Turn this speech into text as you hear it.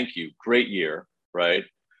you, great year, right?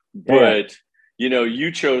 Yeah, But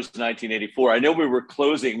you chose 1984. I know we were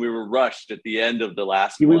rushed at the end of the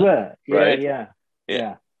last yeah, we one, were. Yeah, right? yeah, Yeah.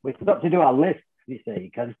 yeah. We forgot to do our list, you see,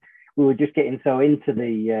 because we were just getting so into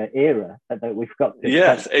the era that we forgot to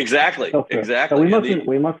Yes, exactly, go through it. So exactly. And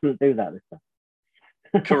we mustn't do that this time.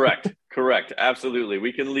 correct, absolutely.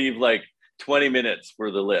 We can leave like 20 minutes for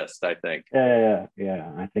the list, I think. Yeah,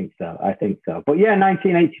 I think so. I think so. But yeah,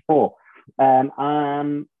 1984.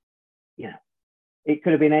 Yeah, it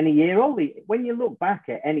could have been any year. When you look back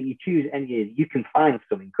at you choose any year, you can find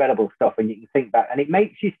some incredible stuff, and you can think back, and it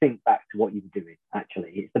makes you think back to what you were doing.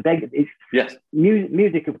 Actually, Yes.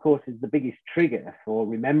 Music, of course, is the biggest trigger for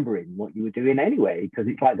remembering what you were doing anyway, because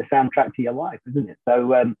it's like the soundtrack to your life, isn't it? So,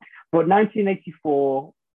 but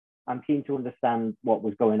 1984, I'm keen to understand what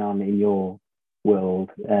was going on in your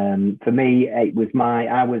world. For me, I was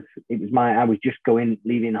just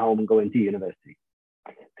leaving home and going to university.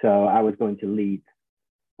 So I was going to Leeds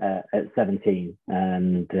at 17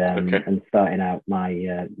 Okay. and starting out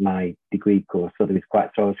my degree course. So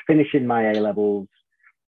I was finishing my A levels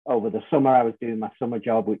over the summer. I was doing my summer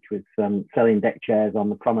job, which was selling deck chairs on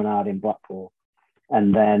the promenade in Blackpool,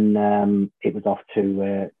 and then it was off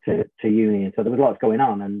to uni. And so there was lots going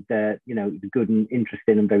on, and it was a good and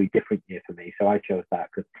interesting and very different year for me. So I chose that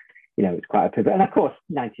because it's quite a pivot. And of course,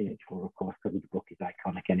 1984, of course, because the book is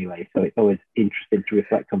iconic anyway. So it's always interesting to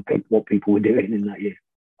reflect on what people were doing in that year.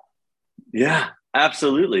 Yeah,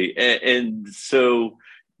 absolutely. And so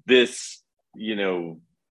this,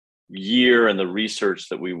 year and the research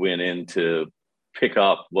that we went in to pick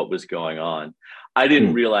up what was going on, I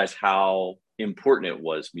didn't realize how important it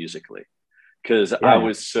was musically, because I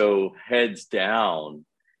was so heads down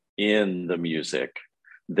in the music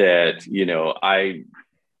that, I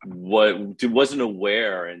wasn't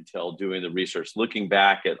aware until doing the research, looking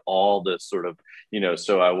back at all the sort of,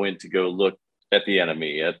 so I went to go look at the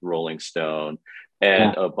Enemy, at Rolling Stone,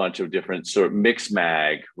 and a bunch of different sort of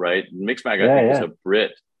Mixmag, right? Mixmag, I think, was a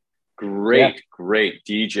great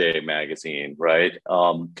DJ magazine, right?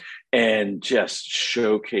 And just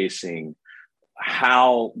showcasing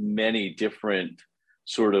how many different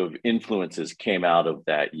sort of influences came out of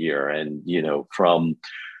that year. And, from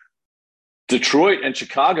Detroit and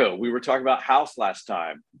Chicago, we were talking about house last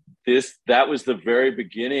time. That was the very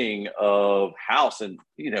beginning of house, and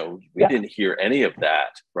we didn't hear any of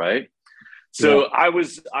that, right? So I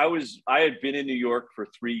had been in New York for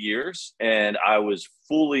 3 years, and I was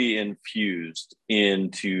fully infused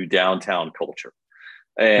into downtown culture.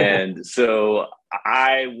 And so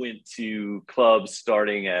I went to clubs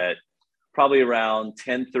starting at probably around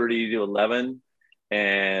 10:30 to 11,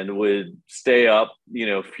 and would stay up,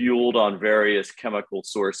 fueled on various chemical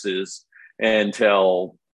sources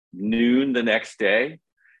until noon the next day.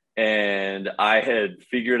 And I had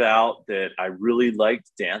figured out that I really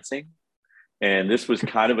liked dancing. And this was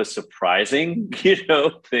kind of a surprising,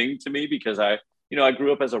 thing to me, because I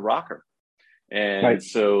grew up as a rocker. And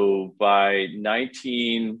so by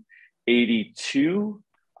 1982,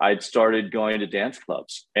 I'd started going to dance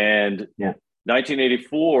clubs. And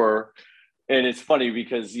 1984, and it's funny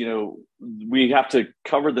because, we have to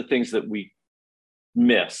cover the things that we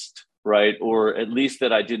missed, right? Or at least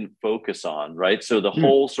that I didn't focus on, right? So the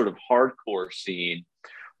whole sort of hardcore scene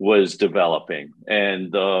was developing,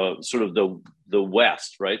 and the sort of the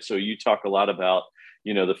West, right? So you talk a lot about,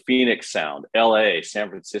 the Phoenix sound, LA, San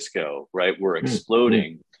Francisco, right? We're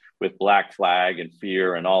exploding with Black Flag and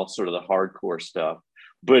Fear and all sort of the hardcore stuff.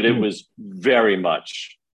 But it was very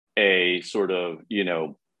much a sort of,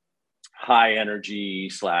 high energy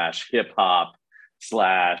 / hip hop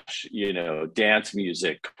 / dance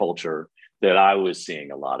music culture that I was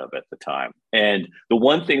seeing a lot of at the time. And the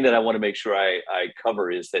one thing that I want to make sure I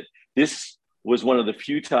cover is that this was one of the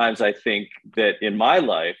few times, I think, that in my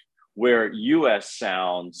life where US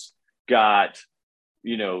sounds got,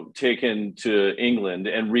 taken to England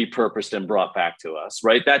and repurposed and brought back to us,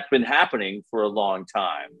 right? That's been happening for a long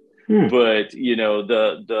time. But,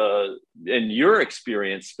 and your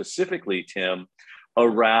experience specifically, Tim,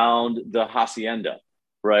 around the Hacienda,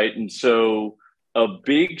 right? And so a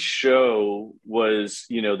big show was,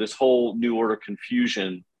 this whole New Order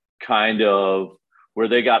Confusion kind of, where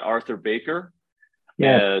they got Arthur Baker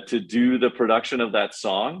to do the production of that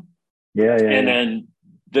song. And then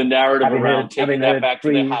the narrative around taking that back to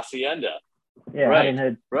the Hacienda. Yeah, having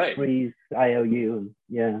heard Freeze, IOU,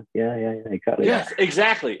 exactly. Yes,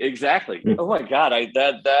 exactly. Oh my God, I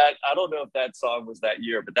don't know if that song was that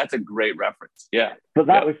year, but that's a great reference. Yeah, but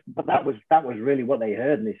that was really what they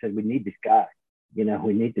heard, and they said, "We need this guy.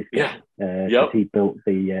 We need this guy." Because he built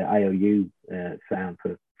the IOU sound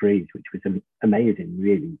for Freeze, which was amazing,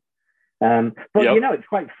 really. But it's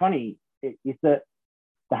quite funny is that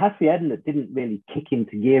the Hacienda didn't really kick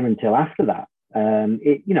into gear until after that.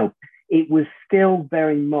 It was still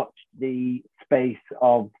very much the space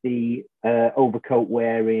of the overcoat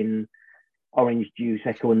wearing, Orange Juice,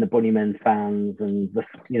 Echo and the Bunnymen fans, and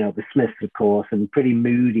the Smiths, of course, and pretty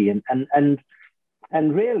moody,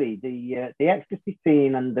 and really the ecstasy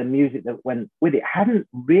scene and the music that went with it hadn't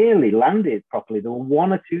really landed properly. There were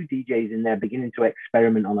one or two DJs in there beginning to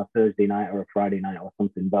experiment on a Thursday night or a Friday night or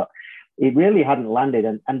something, but it really hadn't landed,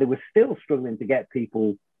 and they were still struggling to get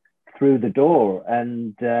people through the door.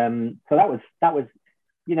 And so that was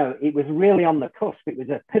it was really on the cusp. It was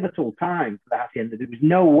a pivotal time for the Hacienda. There was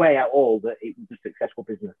no way at all that it was a successful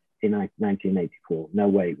business in 1984. No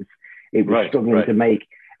way. It was struggling to make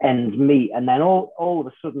ends meet. And then all of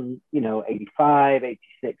a sudden, 85,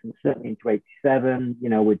 86, and certainly into 87,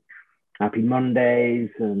 with Happy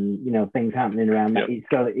Mondays and, things happening around that.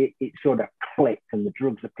 It sort of clicked, and the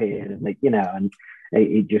drugs appeared, and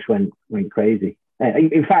it just went crazy.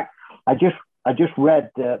 In fact, I just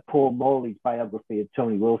read Paul Morley's biography of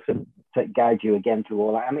Tony Wilson to guide you again through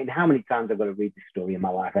all that. I mean, how many times I've got to read this story in my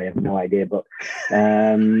life, I have no idea, but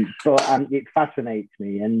it fascinates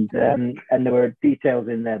me, and there were details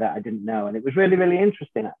in there that I didn't know, and it was really, really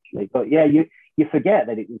interesting, actually. But yeah, you forget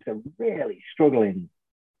that it was a really struggling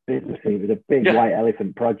business. It was a big white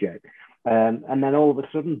elephant project, and then all of a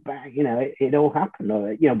sudden, bang, it all happened,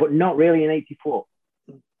 but not really in '84.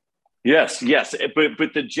 Yes,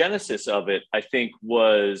 but the genesis of it, I think,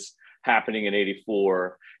 was happening in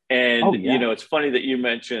 '84, and it's funny that you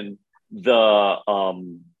mentioned the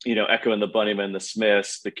Echo and the Bunnymen, the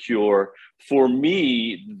Smiths, the Cure. For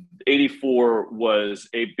me, '84 was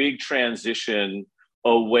a big transition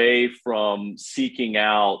away from seeking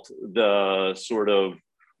out the sort of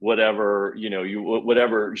whatever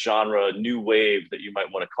genre, new wave that you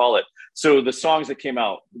might want to call it. So the songs that came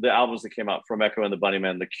out, the albums that came out from Echo and the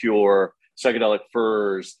Bunnymen, The Cure, Psychedelic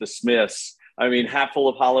Furs, The Smiths. I mean, Hatful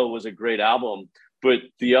of Hollow was a great album, but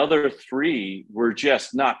the other three were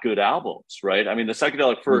just not good albums, right? I mean, the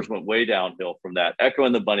Psychedelic Furs went way downhill from that. Echo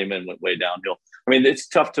and the Bunnymen went way downhill. I mean, it's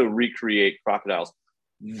tough to recreate Crocodiles.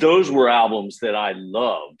 Those were albums that I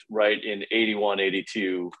loved, right, in 81,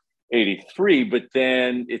 82, 83, but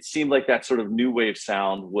then it seemed like that sort of new wave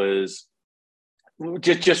sound was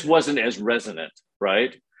just wasn't as resonant,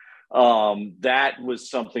 right? That was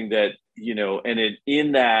something that, and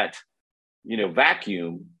in that,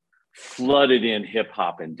 vacuum flooded in hip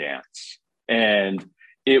hop and dance. And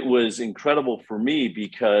it was incredible for me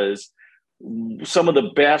because some of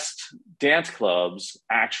the best dance clubs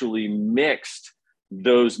actually mixed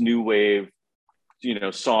those new wave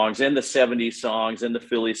songs and the 70s songs and the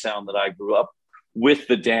Philly sound that I grew up with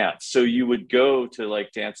the dance. So you would go to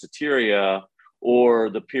like Danceteria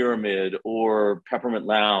or the Pyramid or Peppermint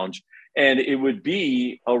Lounge, and it would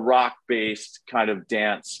be a rock-based kind of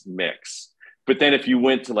dance mix. But then if you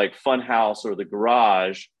went to like Funhouse or the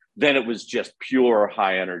Garage, then it was just pure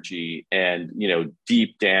high energy and,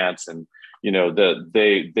 deep dance. And,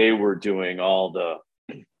 they were doing all the,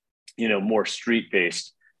 more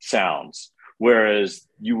street-based sounds. Whereas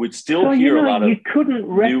you would still hear a lot of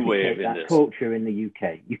new wave in this culture in the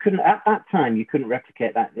UK. You couldn't at that time. You couldn't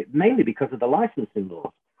replicate that mainly because of the licensing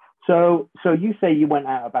laws. So you say you went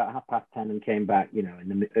out about 10:30 and came back,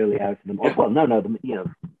 in the early hours of the morning. Well,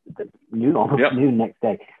 the noon next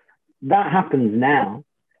day. That happens now,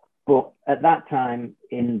 but at that time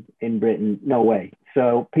in Britain, no way.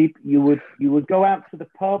 So you would go out to the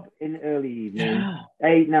pub in early evening,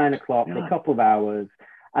 8, 9 o'clock, a couple of hours.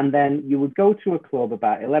 And then you would go to a club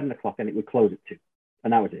about 11 o'clock and it would close at 2.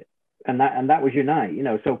 And that was it. And that was your night,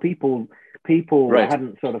 so people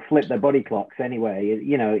hadn't sort of flipped their body clocks anyway.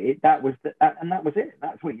 That was it.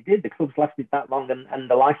 That's what you did. The clubs lasted that long, and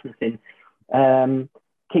the licensing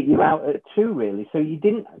kicked you out at 2, really. So you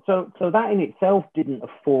didn't. So that in itself didn't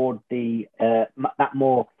afford the that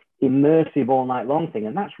more immersive all night long thing.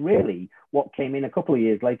 And that's really what came in a couple of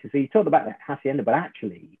years later. So you talked about the Hacienda, but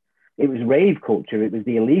actually it was rave culture. It was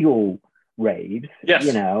the illegal raves,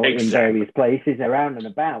 in various places around and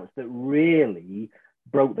about that really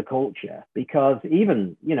broke the culture. Because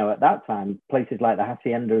even, at that time, places like the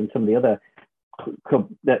Hacienda and some of the other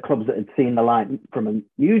clubs that had seen the light from a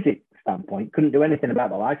music standpoint couldn't do anything about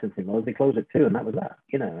the licensing laws. They closed at 2, and that was that,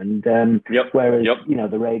 and whereas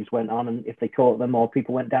the raves went on, and if they caught them, or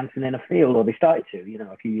people went dancing in a field, or they started to,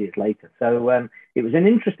 a few years later. So it was an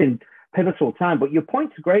interesting pivotal time. But your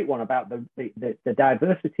point's a great one about the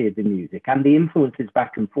diversity of the music and the influences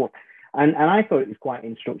back and forth. And I thought it was quite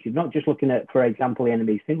instructive, not just looking at, for example, the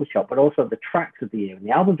NME single shot, but also the tracks of the year and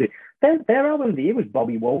the albums. Their album of the year was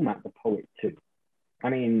Bobby Womack, the poet, too. I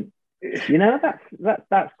mean, you know,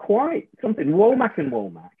 that's quite something. Womack and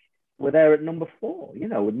Womack were there at number 4, you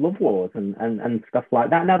know, with Love Wars and stuff like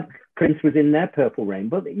that. Now, Prince was in there, Purple Rain,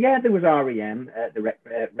 but yeah, there was REM, the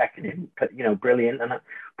Reckoning, you know, brilliant.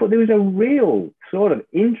 But there was a real sort of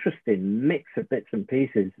interesting mix of bits and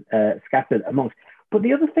pieces scattered amongst. But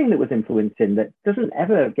the other thing that was influencing that doesn't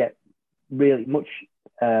ever get really much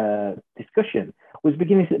discussion was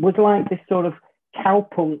like this sort of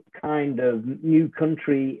cowpunk kind of new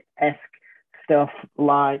country-esque stuff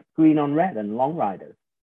like Green on Red and Long Riders.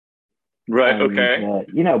 Right. And, okay.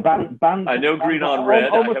 You know, band. I know Green on Red.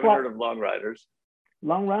 I haven't heard of Long Riders.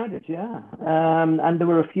 Long Riders, yeah. And there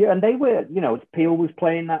were a few, and they were, you know, Peel was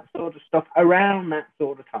playing that sort of stuff around that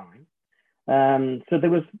sort of time. So there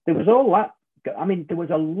was all that. I mean, there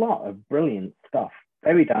was a lot of brilliant stuff,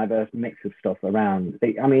 very diverse mix of stuff around.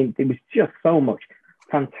 I mean, there was just so much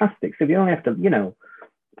fantastic. So you only have to, you know,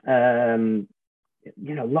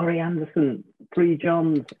 Laurie Anderson, Three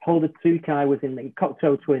Johns, Holder Tsukai was in the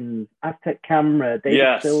Cocteau Twins, Aztec Camera,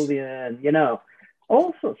 David Sylvian, you know,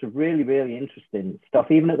 all sorts of really, really interesting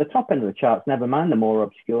stuff, even at the top end of the charts, never mind the more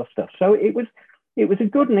obscure stuff. So it was a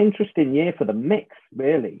good and interesting year for the mix,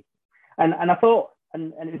 really. And I thought,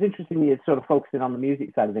 and it was interesting you sort of focusing on the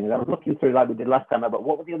music side of things. I was looking through, like we did last time, about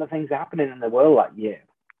what were the other things happening in the world that year.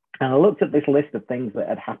 And I looked at this list of things that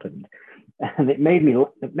had happened, and it made me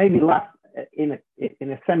laugh in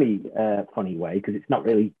a semi funny way, because it's not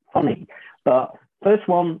really funny. But first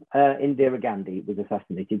one, Indira Gandhi was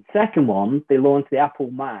assassinated. Second one, they launched the Apple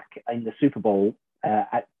Mac in the Super Bowl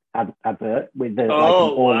advert with the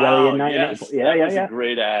Orwellian. Wow, yes. That was a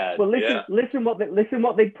great ad. Well, listen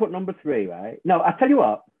what they put number 3, right? No, I tell you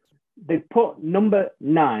what, they put number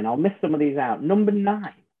 9. I'll miss some of these out. Number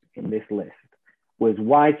 9 in this list was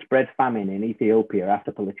widespread famine in Ethiopia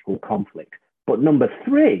after political conflict. But number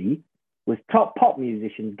 3 was top pop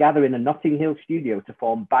musicians gather in a Notting Hill studio to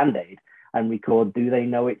form Band Aid and record Do They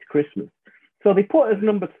Know It's Christmas. So they put as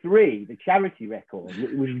number 3 the charity record.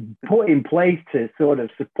 It was put in place to sort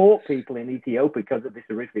of support people in Ethiopia because of this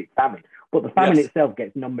horrific famine. But the famine itself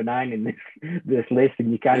gets number 9 in this list,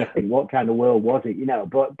 and you kind of think, what kind of world was it, you know?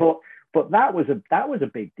 But that was a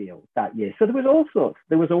big deal that year. So there was all sorts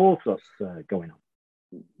going on.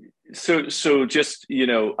 So just, you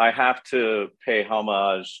know, I have to pay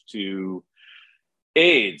homage to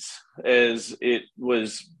AIDS, as it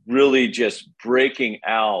was really just breaking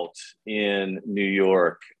out in New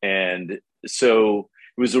York. And so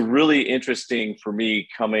it was a really interesting for me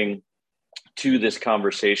coming to this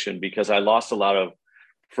conversation, because I lost a lot of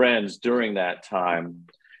friends during that time.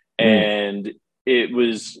 And it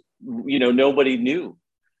was, you know, nobody knew.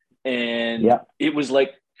 And it was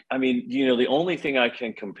like, I mean, you know, the only thing I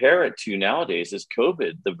can compare it to nowadays is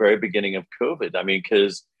COVID, the very beginning of COVID. I mean,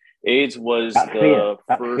 because AIDS was the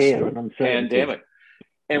first pandemic,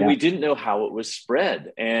 and we didn't know how it was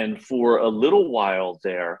spread. And for a little while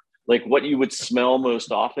there, like what you would smell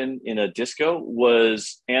most often in a disco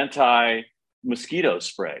was anti-mosquito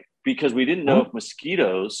spray, because we didn't know if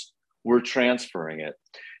mosquitoes were transferring it.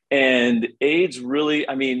 And AIDS really,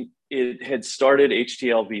 I mean, it had started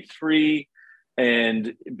HTLV-3,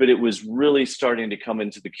 but it was really starting to come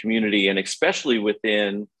into the community, and especially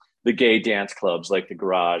within the gay dance clubs like the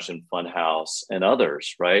Garage and Funhouse and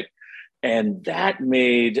others, right? And that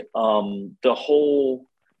made the whole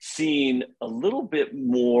scene a little bit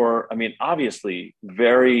more, I mean, obviously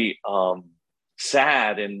very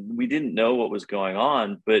sad, and we didn't know what was going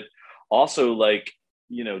on, but also like,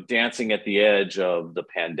 you know, dancing at the edge of the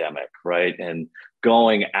pandemic, right? And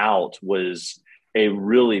going out was a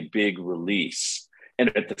really big release.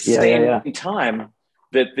 And at the same time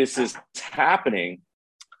that this is happening,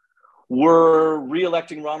 we're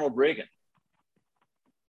re-electing Ronald Reagan.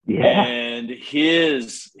 And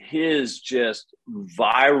his just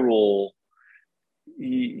viral,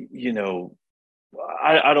 you know,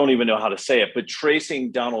 I don't even know how to say it, but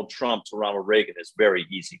tracing Donald Trump to Ronald Reagan is very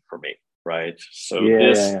easy for me, right? So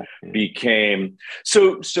became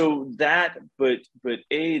but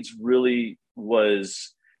AIDS really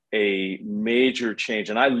was a major change.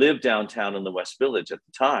 And I lived downtown in the West Village at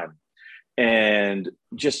the time, and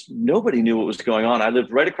just nobody knew what was going on. I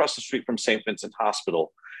lived right across the street from St. Vincent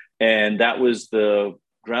Hospital, and that was the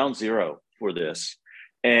ground zero for this.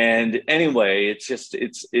 And anyway,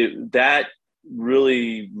 that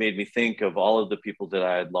really made me think of all of the people that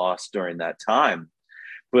I had lost during that time,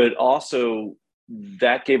 but also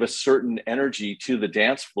that gave a certain energy to the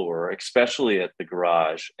dance floor, especially at the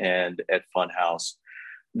Garage and at Funhouse,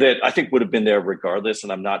 that I think would have been there regardless.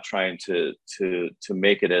 And I'm not trying to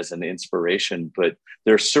make it as an inspiration, but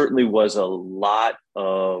there certainly was a lot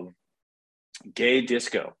of gay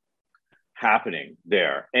disco happening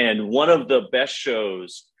there. And one of the best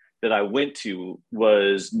shows that I went to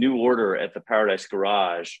was New Order at the Paradise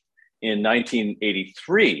Garage in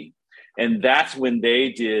 1983. And that's when they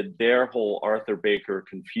did their whole Arthur Baker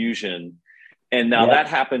Confusion. And now that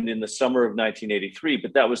happened in the summer of 1983,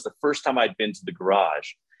 but that was the first time I'd been to the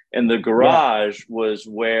Garage. And the Garage was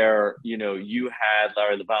where, you know, you had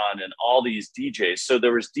Larry Levan and all these DJs. So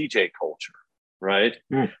there was DJ culture, right?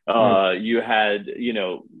 You had, you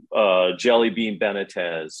know, Jelly Bean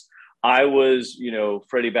Benitez. I was, you know,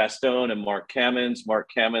 Freddie Bastone and Mark Cammons. Mark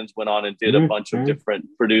Cammons went on and did a bunch of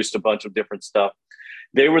produced a bunch of different stuff.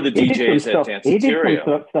 They were the DJs at Danceteria. He did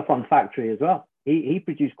some stuff on Factory as well. He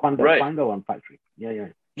produced Quango on Factory. Yeah.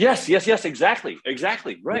 Yes, exactly.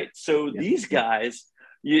 Right. So these guys,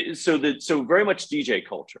 so very much DJ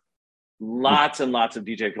culture, lots and lots of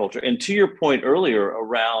DJ culture. And to your point earlier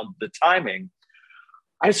around the timing,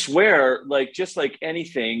 I swear, like, just like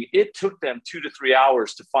anything, it took them 2 to 3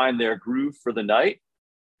 hours to find their groove for the night.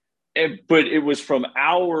 But it was from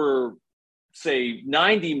hour, say,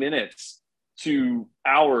 90 minutes to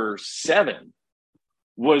hour 7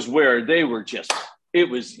 was where they were just, it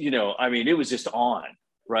was, you know, I mean, it was just on,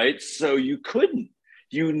 right? So you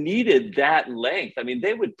needed that length. I mean,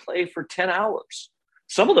 they would play for 10 hours.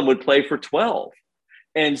 Some of them would play for 12.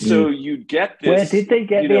 And so you'd get this, where did they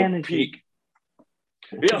get the energy? Peak.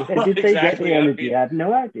 Yeah, did they get the energy? I have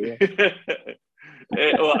no idea.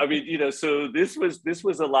 Well, I mean, you know, so this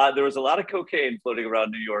was a lot. There was a lot of cocaine floating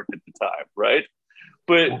around New York at the time, right?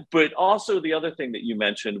 But also the other thing that you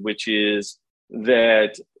mentioned, which is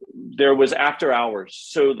that there was after hours.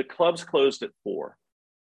 So the clubs closed at 4.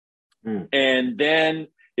 And then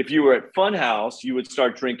if you were at Funhouse, you would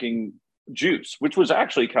start drinking juice, which was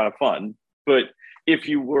actually kind of fun. But if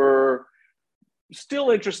you were still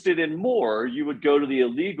interested in more, you would go to the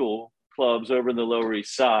illegal clubs over in the Lower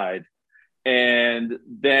East Side. And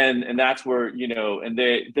that's where, you know, and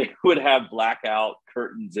they would have blackout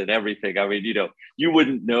curtains and everything. I mean, you know, you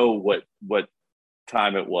wouldn't know what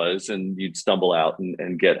time it was, and you'd stumble out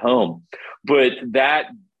and get home. But that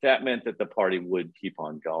meant that the party would keep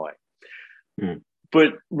on going.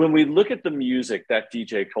 But when we look at the music, that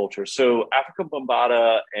DJ culture, so Afrika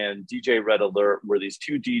Bambaataa and DJ Red Alert were these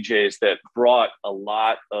two DJs that brought a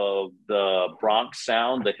lot of the Bronx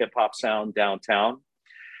sound, the hip hop sound downtown.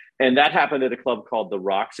 And that happened at a club called the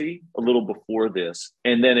Roxy a little before this.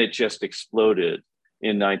 And then it just exploded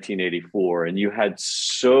in 1984. And you had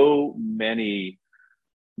so many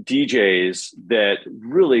DJs that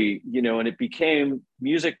really, you know, and it became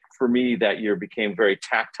music for me that year became very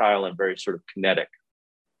tactile and very sort of kinetic.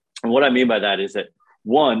 And what I mean by that is that,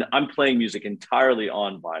 one, I'm playing music entirely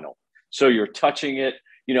on vinyl. So you're touching it.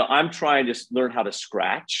 You know, I'm trying to learn how to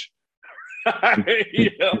scratch.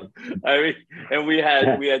 You know, I mean, and we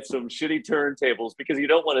had some shitty turntables because you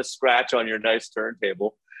don't want to scratch on your nice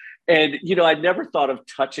turntable. And, you know, I'd never thought of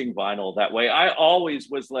touching vinyl that way. I always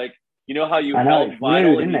was like, you know how you held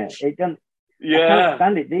vinyl? Rude, isn't it? It doesn't. Yeah. I can't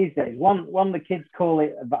stand it these days. One of the kids call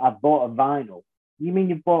it, I bought a vinyl. You mean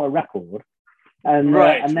you bought a record? And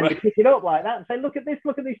then they pick it up like that and say, look at this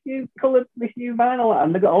new colored, this new vinyl.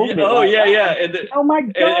 And they got hold of it. Oh, yeah. And oh my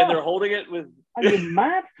God. And they're holding it with. Are you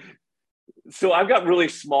mad? So I've got really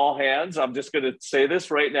small hands. I'm just going to say this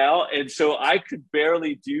right now. And so I could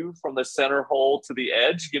barely do from the center hole to the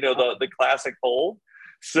edge, you know, the classic hole.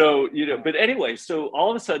 So, you know, but anyway, so all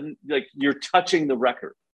of a sudden, like, you're touching the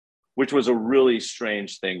record, which was a really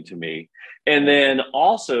strange thing to me. And then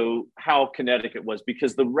also how kinetic it was,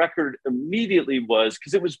 because the record immediately was,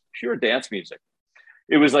 because it was pure dance music.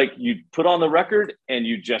 It was like you put on the record and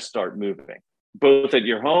you just start moving, both at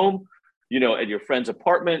your home, you know, at your friend's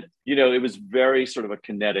apartment. You know, it was very sort of a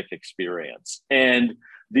kinetic experience. And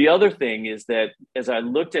the other thing is that as I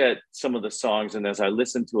looked at some of the songs and as I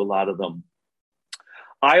listened to a lot of them,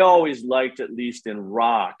 I always liked, at least in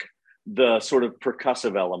rock, the sort of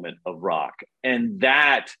percussive element of rock. And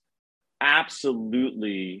that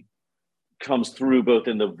absolutely comes through both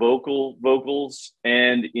in the vocals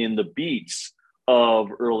and in the beats of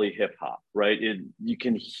early hip hop, right? You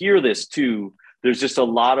can hear this too. There's just a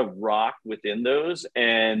lot of rock within those.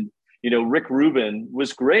 And, you know, Rick Rubin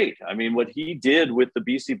was great. I mean, what he did with the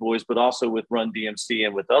Beastie Boys, but also with Run DMC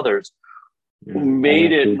and with others,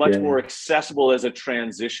 made it much more accessible as a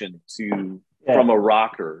transition from a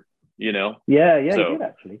rocker, you know? Yeah, so. It did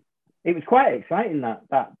actually. It was quite exciting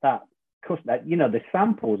that you know, the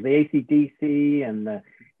samples, the AC/DC and the,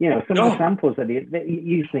 some of the samples that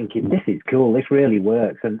you're thinking, this is cool, this really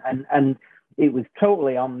works. And it was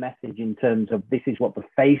totally on message in terms of this is what The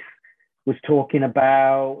Face was talking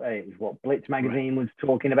about. It was what Blitz magazine was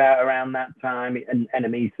talking about around that time. And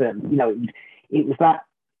NME, it was that,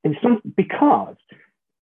 because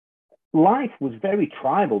life was very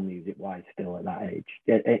tribal music-wise still at that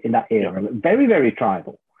age, in that era. Very, very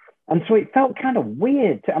tribal. And so it felt kind of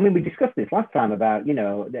weird. We discussed this last time about,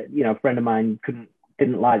 a friend of mine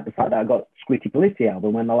didn't like the fact that I got Squitty Politti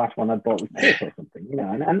album when the last one I'd bought was Piss or something,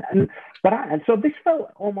 and so this felt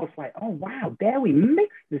almost like, oh wow, dare we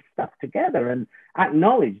mix this stuff together and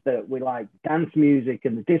acknowledge that we like dance music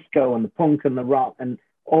and the disco and the punk and the rock and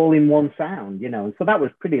all in one sound, and so that was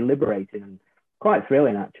pretty liberating and quite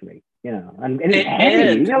thrilling actually, and it's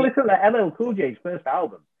heavy. Listen to LL Cool J's first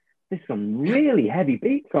album. There's some really heavy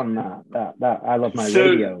beats on that I Love My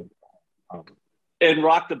Radio album. And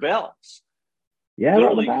Rock the Bells. Yeah,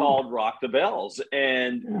 literally called Rock the Bells.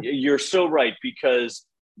 And you're so right, because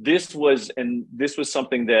this was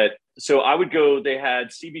something that, so I would go, they had,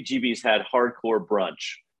 CBGB's had Hardcore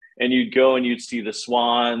Brunch, and you'd go and you'd see the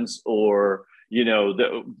Swans, or,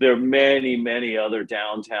 there are many, many other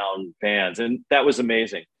downtown bands. And that was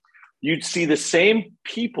amazing. You'd see the same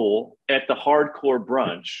people at the Hardcore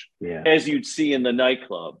Brunch as you'd see in the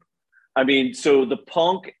nightclub. So the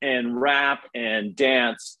punk and rap and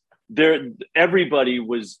dance, everybody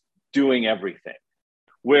was doing everything.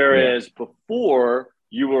 Whereas before,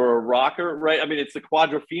 you were a rocker, right? It's the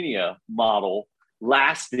Quadrophenia model,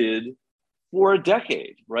 lasted for a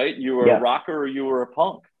decade, right? You were a rocker or you were a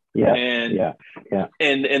punk.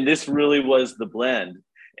 And this really was the blend.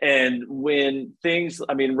 And when things,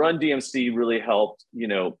 Run DMC really helped,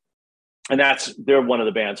 and they're one of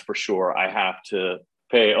the bands for sure I have to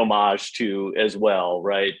pay homage to as well,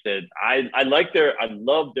 right? That I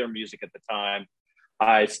loved their music at the time.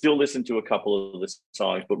 I still listen to a couple of the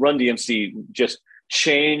songs, but Run DMC just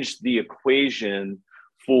changed the equation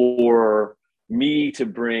for me to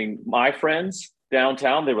bring my friends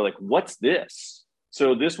downtown. They were like, what's this?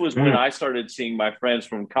 So this was when I started seeing my friends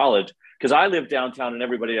from college, because I lived downtown and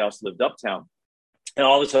everybody else lived uptown. And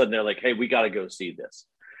all of a sudden they're like, hey, we got to go see this.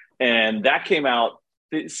 And that came out.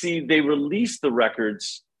 They released the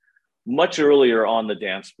records much earlier on the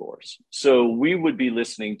dance floors. So we would be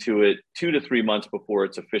listening to it 2 to 3 months before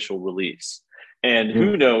its official release. And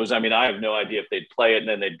who knows? I have no idea if they'd play it and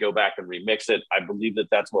then they'd go back and remix it. I believe that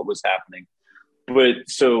that's what was happening. But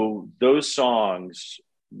so those songs,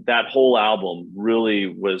 that whole album really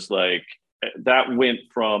was like, that went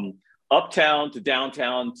from uptown to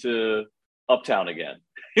downtown to uptown again.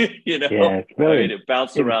 It's brilliant. It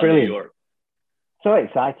bounced around New York. So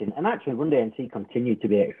exciting. And actually, Run DMC continued to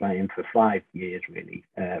be exciting for 5 years, really,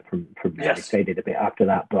 from there. It faded a bit after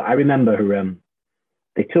that. But I remember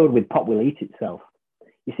they toured with Pop Will Eat Itself.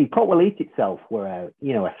 You see, Pop Will Eat Itself were a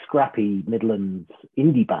scrappy Midlands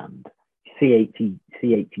indie band,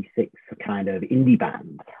 C86 kind of indie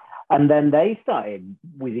band. And then they started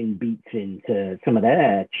whizzing beats into some of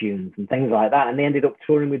their tunes and things like that. And they ended up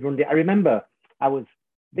touring with Run DMC. I remember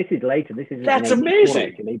this is later. This is That's amazing.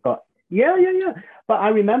 Actually, but yeah. But I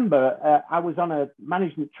remember I was on a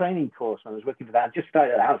management training course when I was working for that. I just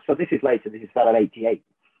started out. So this is later. This is start of '88,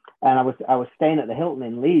 and I was staying at the Hilton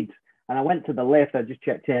in Leeds, and I went to the lift. I just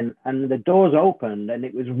checked in, and the doors opened, and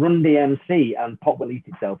it was Run DMC and Pop Will Eat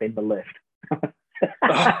Itself in the lift.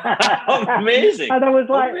 Amazing. And I was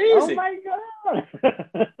like, amazing. Oh my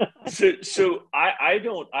God. So I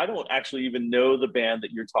don't actually even know the band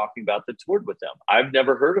that you're talking about that toured with them. I've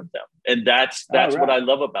never heard of them. And that's right. What I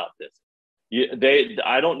love about this.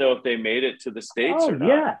 I don't know if they made it to the States or not.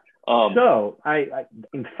 Yeah. So I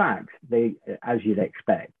in fact, they, as you'd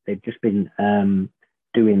expect, they've just been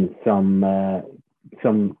doing some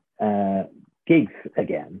gigs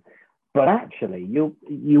again. But actually, you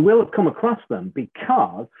will have come across them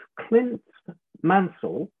because Clint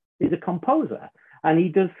Mansell is a composer, and he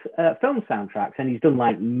does film soundtracks, and he's done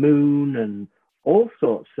like Moon and all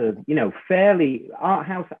sorts of, fairly art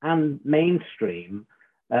house and mainstream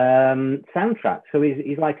soundtracks. So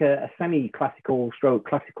he's like a semi-classical stroke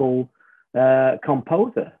classical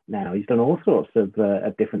composer now. He's done all sorts of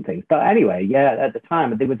different things. But anyway, at the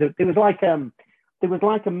time there was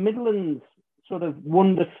like a Midlands sort of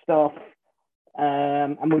wonder stuff,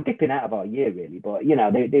 and we're dipping out of our year really, but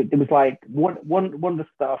there was like wonder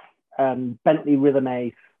stuff, Bentley Rhythm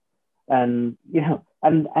Ace, and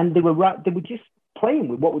and they were just playing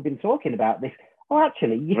with what we've been talking about, this well,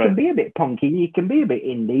 actually, you Right. can be a bit punky, you can be a bit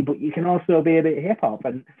indie, but you can also be a bit hip hop,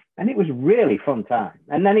 and it was really fun time.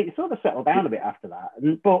 And then it sort of settled down a bit after that.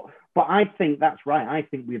 But I think that's right. I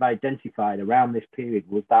think we've identified around this period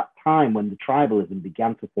was that time when the tribalism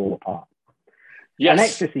began to fall apart. Yes. And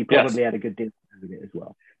Ecstasy probably had a good deal to do with it as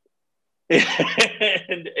well.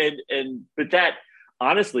 But that,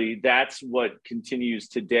 honestly, that's what continues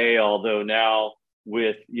today. Although now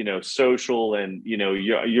with, social and,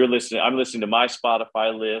 you're listening, I'm listening to my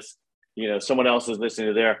Spotify list, someone else is listening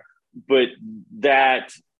to their, but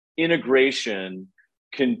that integration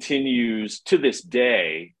continues to this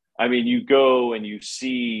day. I mean, you go and you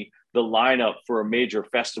see the lineup for a major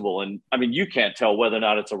festival, and I mean, you can't tell whether or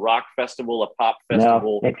not it's a rock festival, a pop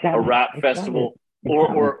festival, a rap festival,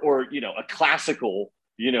 or a classical,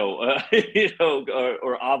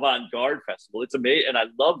 or avant-garde festival. It's amazing, and I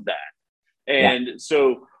love that. And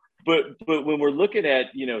so, but when we're looking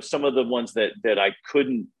at some of the ones that I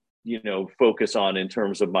couldn't focus on in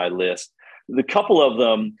terms of my list, the couple of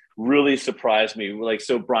them really surprised me. Like,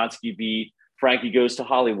 so Bronski Beat, Frankie Goes to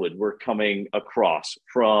Hollywood were coming across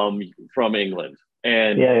from England,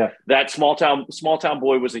 and that Small Town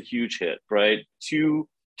Boy was a huge hit, right? Two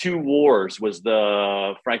Wars was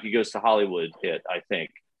the Frankie Goes to Hollywood hit, I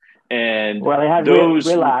think. And well, they had those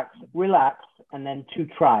Relax, and then Two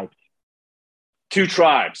Tribes. Two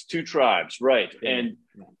tribes, right? Yeah.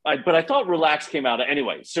 But I thought Relax came out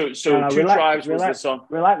anyway. So Two Tribes was the song.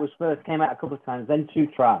 Relax was first, came out a couple of times, then Two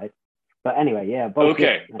Tribes. But anyway, yeah. Both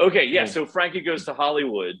yeah. So Frankie Goes to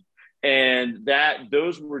Hollywood, and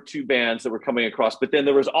those were two bands that were coming across. But then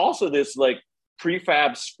there was also this like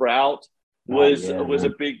Prefab Sprout was a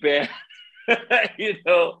big band,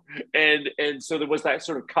 and so there was that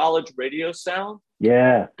sort of college radio sound.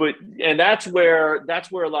 Yeah. And that's where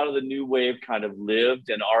a lot of the new wave kind of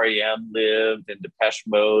lived, and REM lived, and Depeche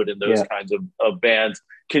Mode and those kinds of bands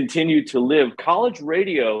continued to live. College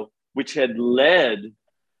radio, which had led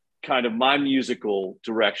kind of my musical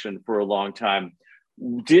direction for a long time,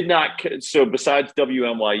 did not. So besides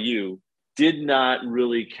WNYU, did not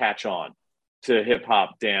really catch on to hip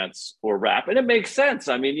hop, dance, or rap. And it makes sense.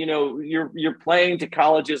 I mean, you're playing to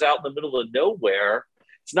colleges out in the middle of nowhere.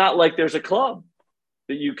 It's not like there's a club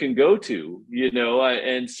that you can go to,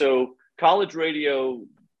 and so college radio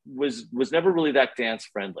was never really that dance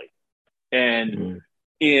friendly. And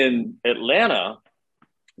in Atlanta,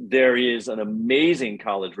 there is an amazing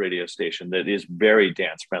college radio station that is very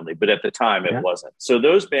dance friendly, but at the time it wasn't. So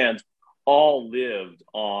those bands all lived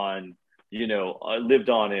on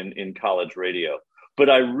in college radio. But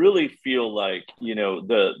I really feel like,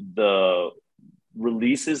 the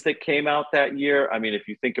releases that came out that year, I mean, if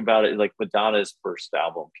you think about it, like Madonna's first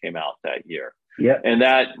album came out that year. Yeah. And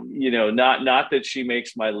that, not that she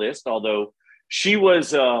makes my list, although she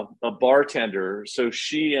was a bartender. So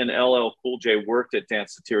she and LL Cool J worked at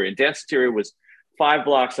Danceteria. And Danceteria was 5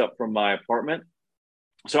 blocks up from my apartment.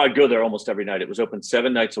 So I'd go there almost every night. It was open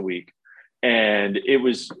 7 nights a week. And it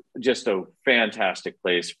was just a fantastic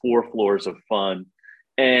place, 4 floors of fun.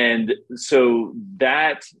 And so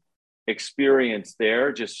that experience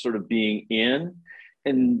there, just sort of being in,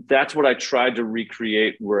 and that's what I tried to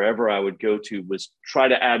recreate wherever I would go to, was try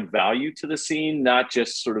to add value to the scene, not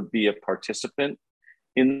just sort of be a participant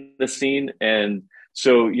in the scene. And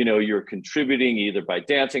so, you're contributing either by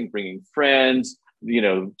dancing, bringing friends,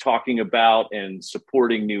 talking about and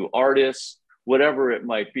supporting new artists, whatever it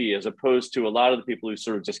might be, as opposed to a lot of the people who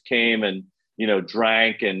sort of just came and,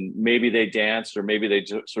 drank, and maybe they danced, or maybe they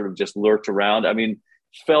sort of just lurked around. I mean,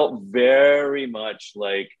 felt very much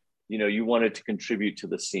like, you wanted to contribute to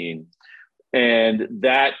the scene. And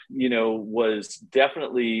that, was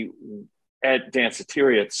definitely at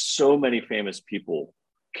Danceteria. So many famous people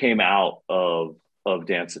came out of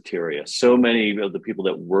Danceteria. So many of the people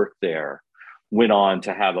that worked there went on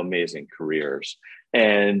to have amazing careers.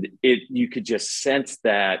 And you could just sense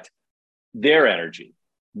that their energy,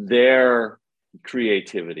 their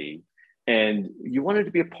creativity, and you wanted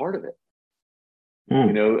to be a part of it.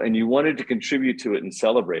 And you wanted to contribute to it and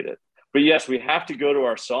celebrate it. But yes, we have to go to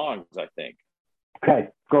our songs, I think. Okay,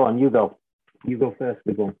 go on. You go first.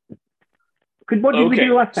 What did we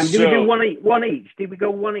do last time? Did we do one each? Did we go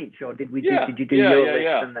one each, or did you do your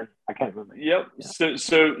list? And then I can't remember. Yep. Yeah.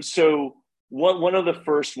 So one of the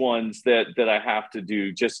first ones that I have to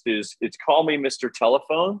do just is, it's Call Me Mr.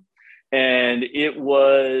 Telephone, and it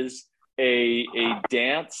was a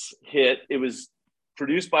dance hit. It was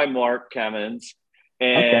produced by Mark Cummins.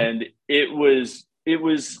 And it was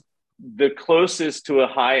the closest to a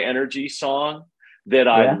high energy song that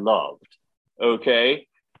I loved. Okay.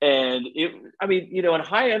 And and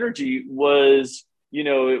high energy was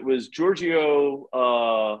it was Giorgio.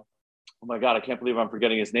 Oh my God, I can't believe I'm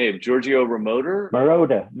forgetting his name. Giorgio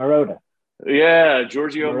Moroder. Yeah,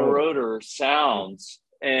 Giorgio Moroder sounds,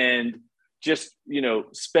 and just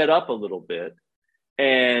sped up a little bit.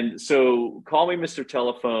 And so Call Me Mr.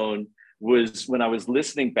 Telephone was when I was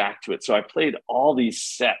listening back to it. So I played all these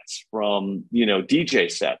sets from,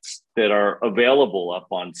 DJ sets that are available up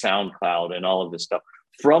on SoundCloud and all of this stuff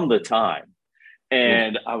from the time.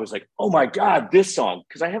 And I was like, oh my God, this song,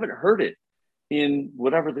 because I haven't heard it in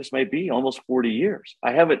whatever this may be, almost 40 years.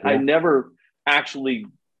 I never actually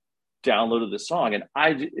downloaded the song, and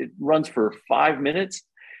it runs for 5 minutes.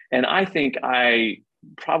 And I think I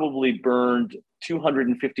probably burned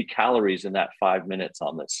 250 calories in that 5 minutes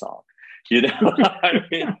on this song, I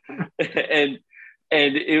mean,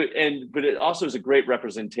 but it also is a great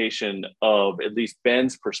representation of at least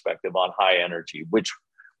Ben's perspective on high energy, which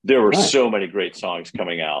there were so many great songs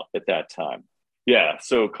coming out at that time. Yeah.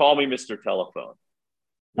 So Call Me Mr. Telephone.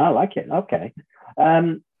 I like it. Okay.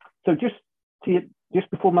 So just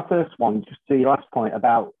before my first one, just to your last point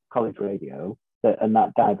about college radio and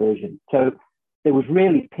that diversion. So there was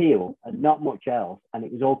really Peel and not much else, and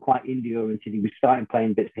it was all quite indie oriented. He was starting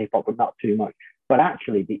playing bits of hip hop, but not too much. But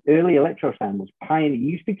actually, the early electro sound was pioneer. You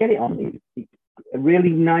used to get it on a really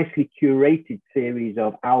nicely curated series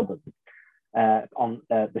of albums on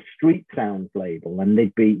the Street Sounds label, and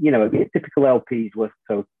they'd be, it'd be a typical LPs worth,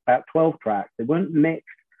 so about 12 tracks. They weren't mixed,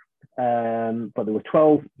 but there were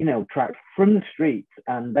 12, tracks from the streets,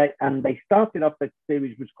 and they started off. The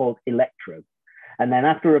series was called Electro. And then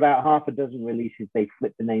after about half a dozen releases, they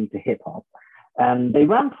flipped the name to hip hop. And they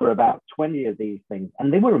ran for about 20 of these things.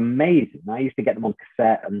 And they were amazing. I used to get them on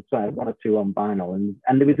cassette and so one or two on vinyl.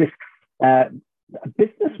 And there was this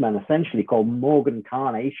businessman essentially called Morgan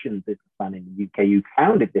Carnation, businessman in the UK, who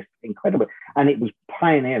founded this incredible, and it was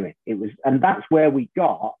pioneering. And that's where we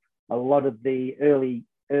got a lot of the early,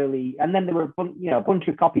 and then there were a bunch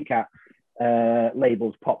of copycat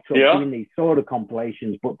labels popped up doing these sort of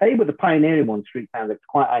compilations, but they were the pioneering ones. Street Sound, it's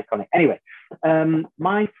quite iconic. Anyway,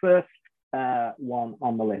 my first one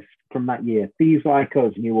on the list from that year, Thieves Like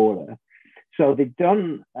Us, New Order. So they'd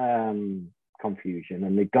done Confusion,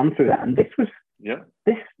 and they'd gone through that, and this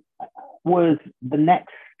was the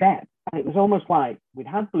next step. And it was almost like we'd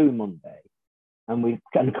had Blue Monday and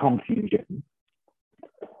Confusion,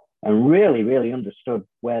 and really, really understood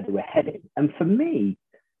where they were heading. And for me,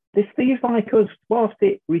 this Thieves Like Us, whilst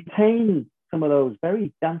it retained some of those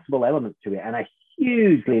very danceable elements to it, and a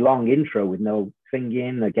hugely long intro with no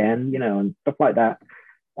singing again, and stuff like that,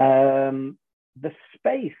 the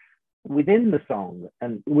space within the song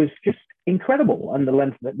and was just incredible. And the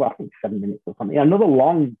length of it, I think 7 minutes or something, another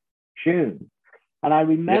long tune. And I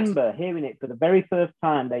remember hearing it for the very first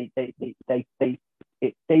time. It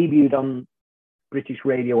debuted on British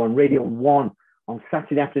radio, on Radio 1 on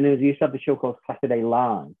Saturday afternoons. We used to have the show called Saturday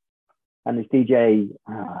Live. And this DJ,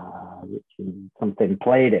 Richard something,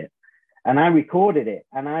 played it. And I recorded it.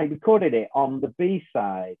 And I recorded it on the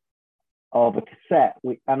B-side of a cassette.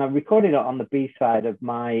 And I recorded it on the B-side of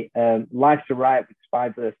my Life's a Riot with Spy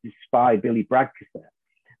vs. Spy Billy Bragg cassette.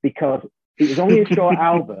 Because it was only a short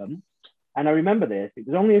album. And I remember this. It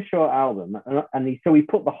was only a short album. So he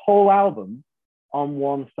put the whole album on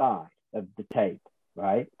one side of the tape,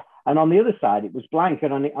 right? And on the other side, it was blank.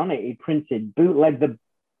 And on it he printed Bootleg the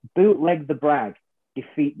Bragg,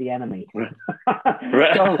 defeat the enemy. So,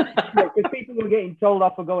 because people were getting told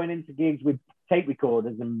off for going into gigs with tape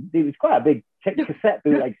recorders, and it was quite a big cassette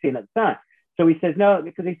bootleg scene at the time. So he says, no,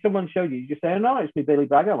 because if someone showed you just say, oh, no, it's me, Billy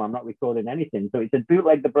Bragg, I'm not recording anything. So he said,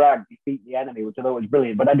 Bootleg the Bragg, defeat the enemy, which I thought was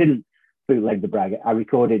brilliant, but I didn't bootleg the Bragg. I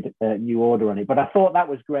recorded New Order on it, but I thought that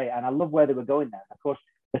was great, and I love where they were going there. Of course,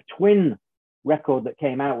 the twin record that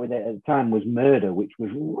came out with it at the time was Murder, which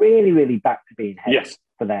was really, really back to being heavy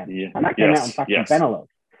for them. Yeah. And that came out on Paxton Benelux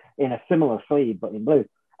in a similar sleeve, but in blue.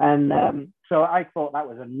 And so I thought that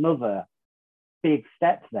was another big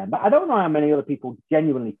step for them. But I don't know how many other people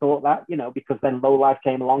genuinely thought that, because then Low Life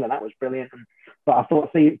came along and that was brilliant. But I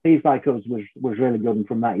thought Thieves Like Us was really good. And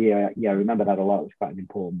from that year, I remember that a lot. It was quite an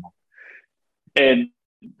important one. And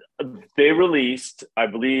they released, I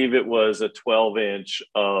believe it was a 12-inch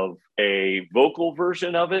of a vocal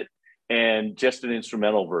version of it and just an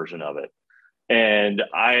instrumental version of it. And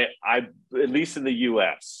I at least in the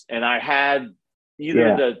US, and I had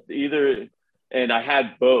and I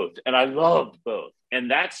had both, and I loved both.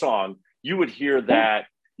 And that song, you would hear that,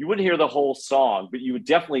 you wouldn't hear the whole song, but you would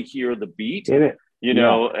definitely hear the beat. And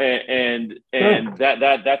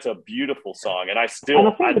that's a beautiful song, and I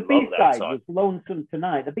love that song. Was Lonesome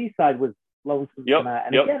Tonight. The B-side was Lonesome Tonight,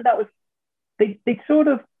 and again, that was they sort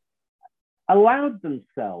of. allowed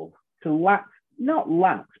themselves to not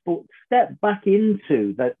lapse, but step back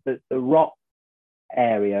into the rock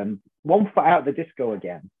area and one foot out the disco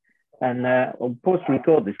again. And I'll pause to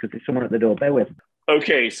record this because there's someone at the door. Bear with me.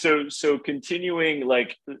 Okay, so continuing,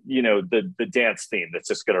 like, the dance theme that's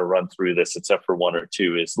just going to run through this, except for one or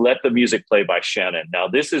two, is "Let the Music Play" by Shannon. Now,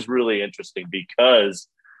 this is really interesting because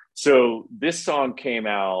this song came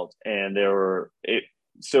out, and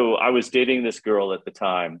so I was dating this girl at the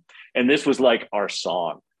time, and this was like our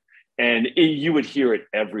song, and you would hear it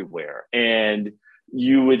everywhere, and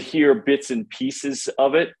you would hear bits and pieces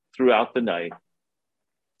of it throughout the night.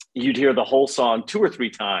 You'd hear the whole song 2 or 3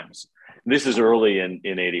 times. This is early in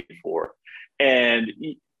 84. And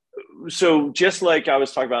so just like I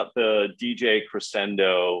was talking about the DJ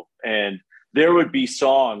crescendo, and there would be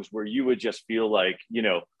songs where you would just feel like,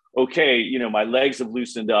 okay, my legs have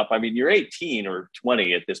loosened up. I mean, you're 18 or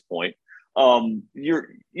 20 at this point. You're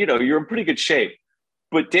in pretty good shape.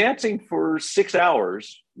 But dancing for 6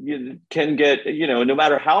 hours, you can get, no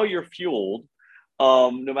matter how you're fueled,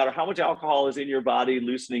 no matter how much alcohol is in your body,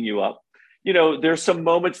 loosening you up, there's some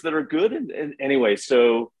moments that are good. And anyway,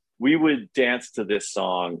 so we would dance to this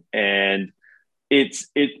song, and it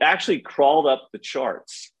actually crawled up the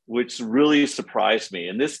charts, which really surprised me.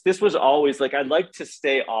 And this was always like, I'd like to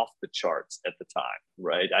stay off the charts at the time,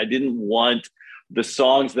 right? I didn't want the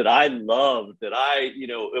songs that I loved, that I,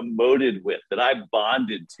 emoted with, that I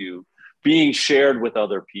bonded to, being shared with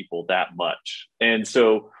other people that much. And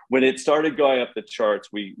so when it started going up the charts,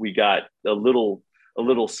 we got a little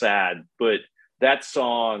sad, but that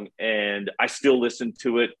song, and I still listen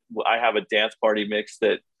to it. I have a dance party mix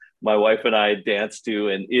that my wife and I danced to,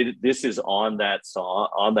 and this is on that song,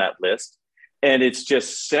 on that list. And it's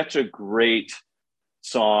just such a great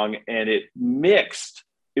song. And it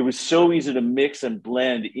was so easy to mix and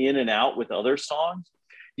blend in and out with other songs.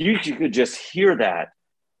 You could just hear that,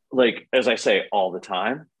 like, as I say, all the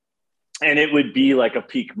time. And it would be like a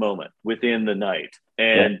peak moment within the night.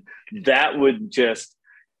 And that would just,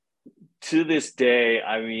 to this day,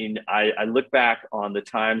 I mean, I look back on the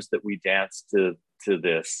times that we danced to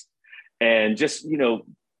this, and just,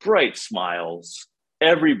 bright smiles,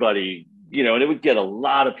 everybody, and it would get a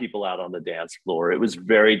lot of people out on the dance floor. It was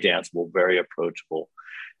very danceable, very approachable.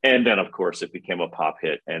 And then, of course, it became a pop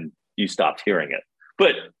hit, and you stopped hearing it.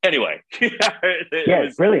 But anyway,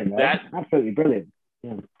 it's brilliant. Absolutely brilliant.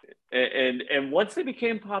 Yeah. And once they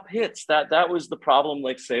became pop hits, that was the problem,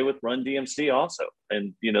 like, say, with Run DMC also.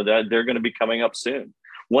 And, that they're going to be coming up soon.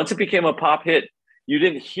 Once it became a pop hit, you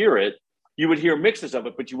didn't hear it. You would hear mixes of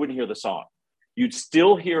it, but you wouldn't hear the song. You'd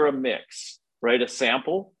still hear a mix, right? A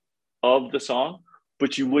sample of the song,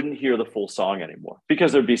 but you wouldn't hear the full song anymore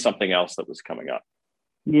because there'd be something else that was coming up.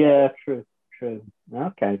 Yeah, true.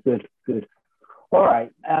 Okay, good. All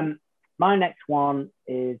right. My next one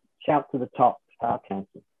is Shout to the Top, Style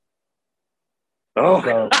Council.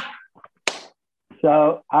 Oh,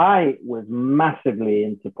 so I was massively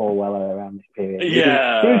into Paul Weller around this period.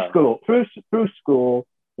 Yeah. Through school,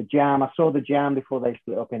 the Jam. I saw the Jam before they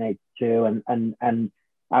split up in '82, and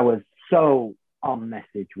I was so on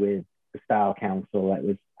message with the Style Council. It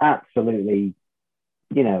was absolutely,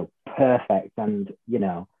 perfect. And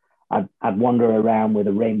I'd wander around with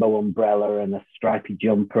a rainbow umbrella and a stripy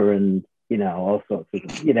jumper, and all sorts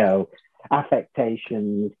of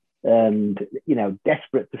affectations. And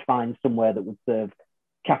desperate to find somewhere that would serve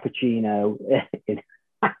cappuccino,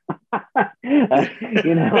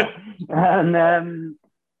 and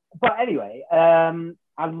but anyway,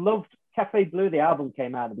 I loved Cafe Blue. The album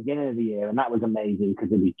came out at the beginning of the year, and that was amazing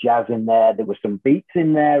because there was jazz in there, there were some beats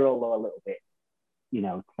in there, although a little bit,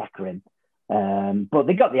 saccharine. But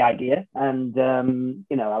they got the idea, and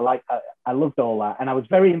I loved all that, and I was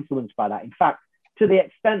very influenced by that. In fact, to the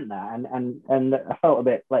extent that, and I felt a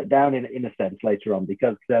bit let down in a sense later on,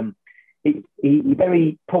 because he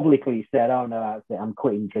very publicly said, "Oh no, I'm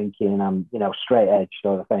quitting drinking, and I'm straight edge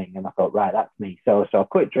sort of thing." And I thought, right, that's me. So I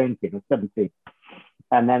quit drinking at 17,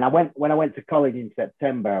 and then when I went to college in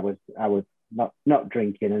September, I was not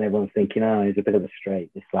drinking, and everyone was thinking, "Oh, he's a bit of a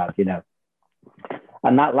straight, this lad,"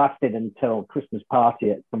 And that lasted until Christmas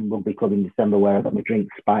party at some rugby club in December, where I got my drink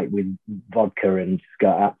spiked with vodka and just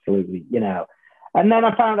got absolutely, And then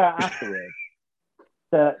I found out afterwards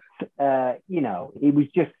that, he was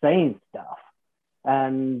just saying stuff.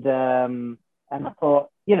 And I thought,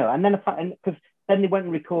 and then because then they went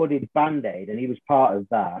and recorded Band-Aid, and he was part of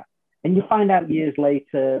that. And you find out years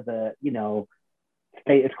later that,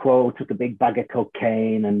 Status Quo took a big bag of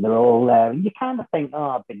cocaine, and they're all there. And you kind of think, oh,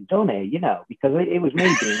 I've been done here, because it was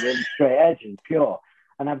me being really straight edge and pure.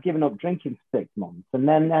 And I've given up drinking for 6 months.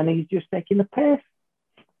 And he's just taking the piss.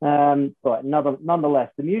 But nonetheless,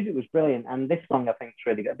 the music was brilliant, and this song I think is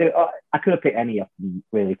really good. I could have picked any of them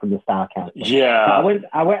really from the Style Council. Yeah, but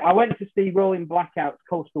I went to see Rolling Blackouts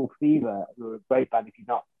Coastal Fever, who were a great band. If you've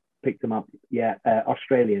not picked them up yet,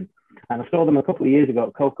 Australian, and I saw them a couple of years ago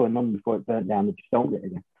at Coco in London before it burnt down. They just owned it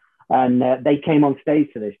again, and they came on stage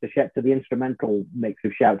to this to the instrumental mix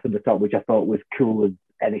of Shout to the Top, which I thought was cool as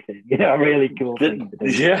anything. You know, a really cool thing to do.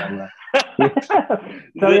 Yeah.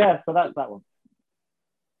 So that's that one.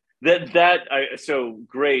 So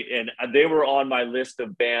great, and they were on my list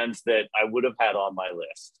of bands that I would have had on my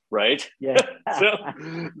list, right? Yeah.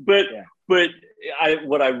 But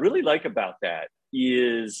what I really like about that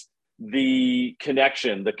is the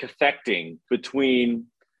connection, the cathecting between,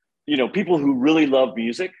 people who really love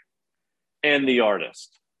music and the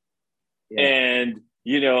artist, and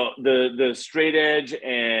the straight edge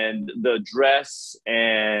and the dress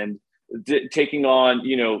and taking on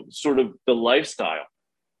sort of the lifestyle.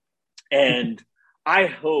 And I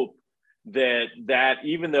hope that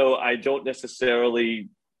even though I don't necessarily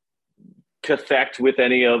cathect with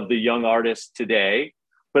any of the young artists today,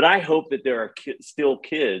 but I hope that there are still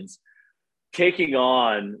kids taking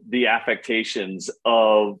on the affectations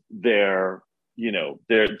of their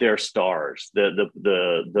stars,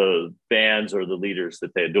 the bands or the leaders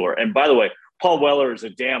that they adore. And by the way, Paul Weller is a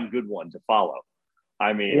damn good one to follow.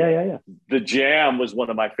 I mean, The Jam was one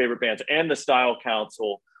of my favorite bands, and the Style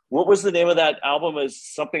Council. What was the name of that album? Is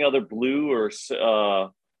something other Blue or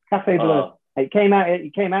Cafe Bleu? It came out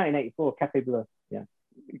in '84. Cafe Bleu, yeah.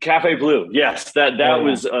 Cafe Bleu, yes. That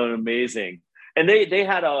was amazing, and they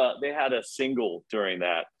had a single during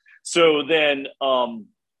that. So then,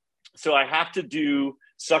 so I have to do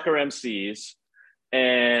Sucker MCs,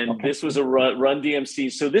 and this was a Run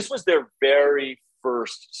DMC. So this was their very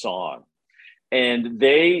first song, and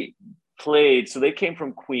they played. So they came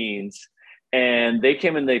from Queens. And they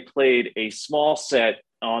came and they played a small set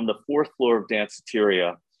on the 4th floor of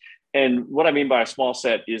Danceteria. And what I mean by a small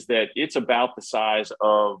set is that it's about the size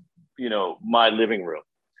of, my living room.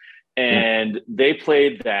 And they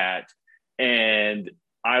played that. And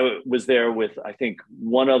I was there with, I think,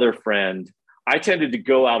 one other friend. I tended to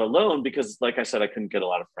go out alone because, like I said, I couldn't get a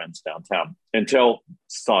lot of friends downtown until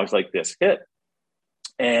songs like this hit.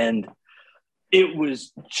 And it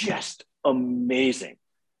was just amazing.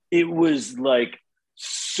 It was like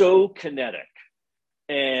so kinetic,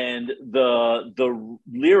 and the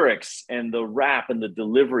lyrics and the rap and the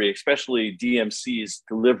delivery, especially DMC's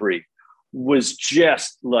delivery, was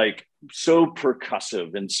just like so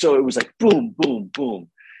percussive. And so it was like boom, boom, boom.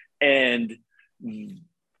 And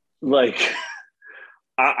like,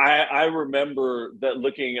 I remember that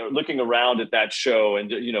looking around at that show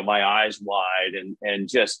and, my eyes wide and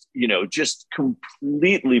just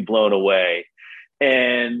completely blown away.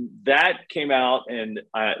 And that came out, and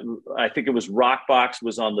I think it was Rockbox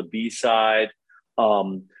was on the B side,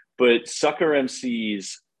 but Sucker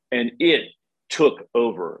MCs, and it took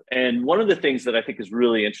over. And one of the things that I think is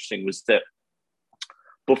really interesting was that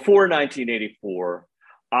before 1984,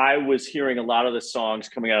 I was hearing a lot of the songs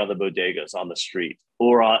coming out of the bodegas on the street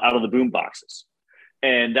or out of the boom boxes.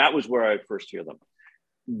 And that was where I would first hear them.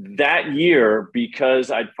 That year,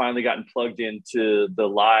 because I'd finally gotten plugged into the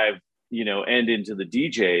live, and into the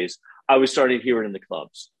DJs, I was starting to hear it in the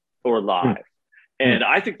clubs or live. And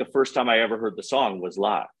I think the first time I ever heard the song was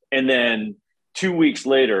live. And then 2 weeks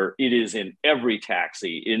later, it is in every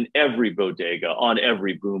taxi, in every bodega, on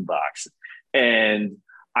every boombox. And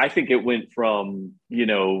I think it went from,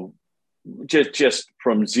 just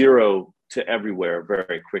from zero to everywhere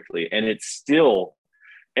very quickly. And it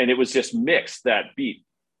was just mixed. That beat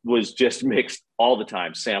was just mixed all the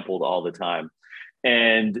time, sampled all the time.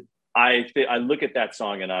 And I look at that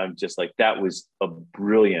song and I'm just like, that was a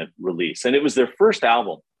brilliant release. And it was their first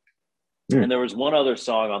album. And there was one other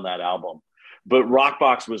song on that album, but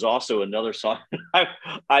Rockbox was also another song.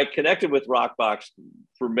 I connected with Rockbox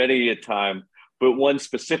for many a time, but one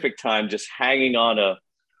specific time just hanging on a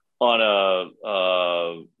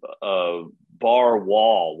bar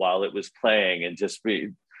wall while it was playing and just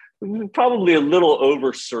probably a little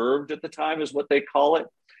overserved at the time is what they call it.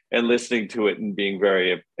 And listening to it and being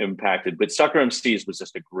very impacted. But Sucker MCs was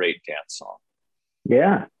just a great dance song.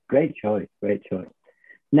 Yeah, great choice.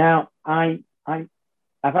 Now, I've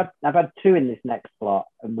had two in this next slot,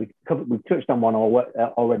 and we've touched on one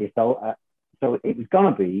already. So it was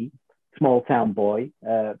gonna be Small Town Boy,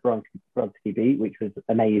 Bronski Beat, which was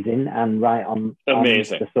amazing and right on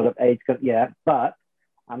the sort of age. Yeah, but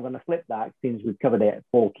I'm gonna flip that since we've covered it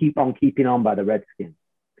for Keep On Keeping On by the Redskins.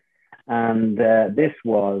 And this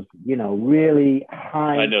was, really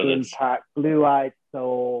high impact, blue-eyed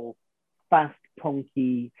soul, fast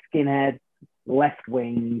punky, Skinhead, Left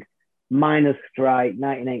Wing, Miners' Strike,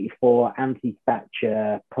 1984,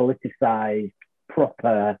 anti-Thatcher, politicized,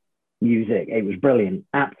 proper music. It was brilliant,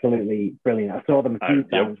 absolutely brilliant. I saw them a few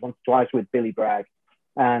times, once or twice with Billy Bragg,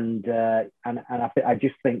 and I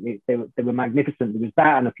just think they were magnificent. There was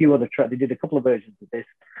that and a few other tracks. They did a couple of versions of this,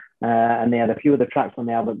 and they had a few other tracks on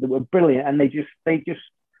the album that were brilliant. And they just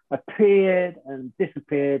appeared and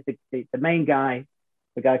disappeared. The main guy,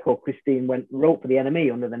 the guy called Christine, wrote for the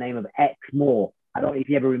NME under the name of X Moore. I don't know if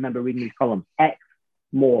you ever remember reading his columns, X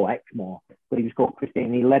Moore, but he was called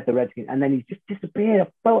Christine. He led the Redskins, and then he just disappeared,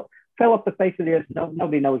 fell off the face of the earth.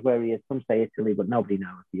 Nobody knows where he is. Some say Italy, but nobody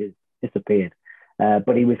knows. He has disappeared.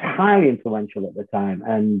 But he was highly influential at the time,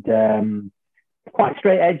 and quite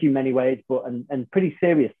straight edge in many ways, but and pretty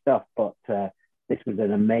serious stuff. But this was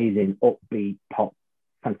an amazing upbeat pop,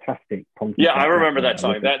 fantastic punk. Yeah, I remember that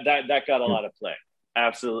song. That got a lot of play.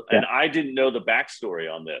 Absolutely. Yeah. And I didn't know the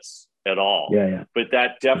backstory on this at all. Yeah. But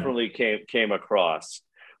that definitely came across.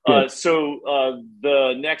 So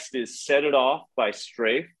the next is Set It Off by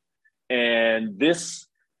Strafe. And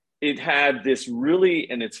it had this really,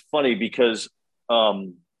 and it's funny because a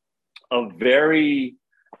very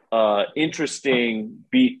interesting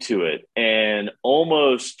beat to it, and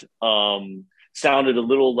almost sounded a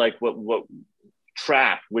little like what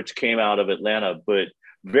Trap, which came out of Atlanta, but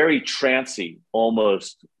very trancy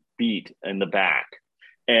almost beat in the back.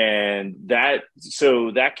 And that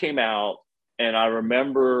came out, and I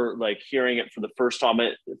remember like hearing it for the first time,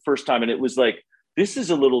 and it was like, this is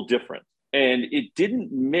a little different. And it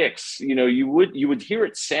didn't mix, you would hear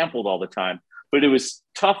it sampled all the time, but it was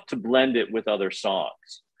tough to blend it with other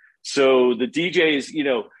songs. So the DJs,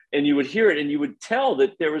 and you would hear it and you would tell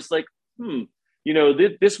that there was like,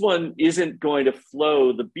 this one isn't going to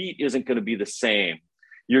flow. The beat isn't going to be the same.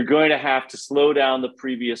 You're going to have to slow down the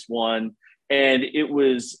previous one. And it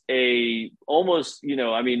was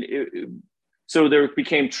so there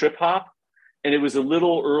became trip hop, and it was a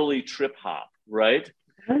little early trip hop, right?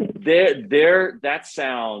 That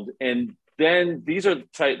sound. And then these are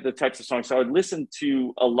the types of songs. So I would listen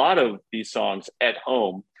to a lot of these songs at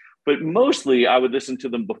home, but mostly I would listen to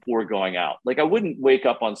them before going out. Like I wouldn't wake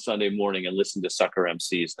up on Sunday morning and listen to Sucker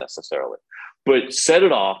MCs necessarily, but Set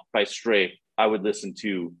It Off by Strafe, I would listen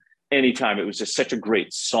to anytime. It was just such a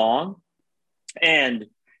great song. And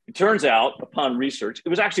it turns out, upon research, it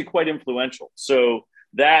was actually quite influential. So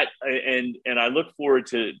that, and I look forward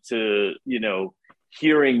to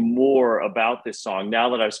hearing more about this song.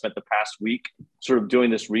 Now that I've spent the past week sort of doing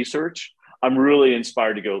this research, I'm really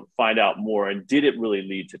inspired to go find out more. And did it really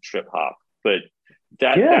lead to trip hop? But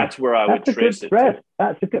that's where I would trace it to.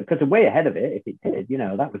 That's a good, because way ahead of it, if it did,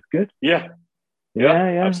 that was good. Yeah,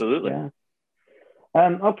 absolutely. Yeah.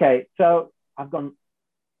 Okay, so I've gone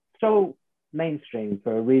so mainstream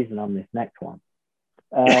for a reason on this next one.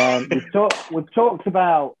 We've talked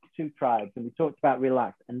about Two Tribes, and we talked about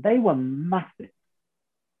Relax, and they were massive.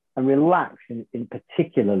 And Relax in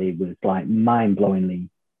particularly was like mind-blowingly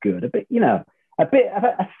good. A bit of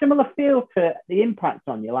a similar feel to the Impact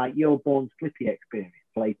on you, like your Born Slippy experience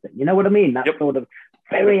later. You know what I mean? That sort of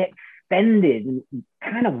very extended and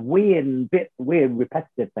kind of weird and bit weird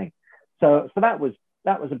repetitive thing. So that was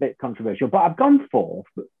a bit controversial. But I've gone for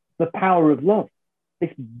The Power of Love.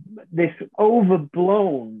 This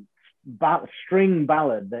overblown string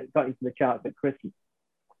ballad that got into the charts at Christmas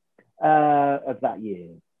of that year.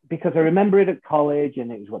 Because I remember it at college,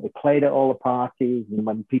 and it was what they played at all the parties, and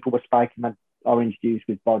when people were spiking that orange juice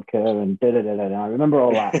with vodka and da-da-da-da. I remember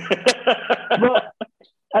all that. But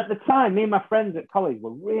at the time, me and my friends at college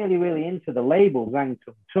were really, really into the label Rang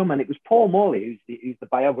Tum Tum, and it was Paul Morley, who's the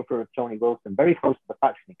biographer of Tony Wilson, very close to the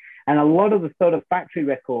factory. And a lot of the sort of factory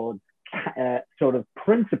record sort of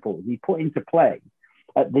principles he put into play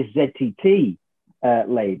at this ZTT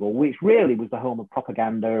label, which really was the home of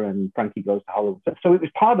Propaganda and Frankie Goes to Hollywood. So it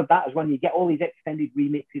was part of that as well. You get all these extended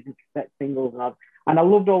remixes and cassette singles, and I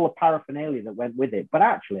loved all the paraphernalia that went with it. But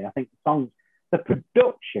actually, I think the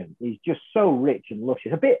production is just so rich and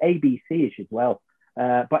luscious, a bit ABC-ish as well.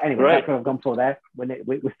 But anyway, That's what I've gone for there.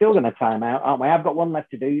 We're still going to time out, aren't we? I've got one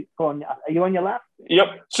left to do. Go on. Are you on your lap?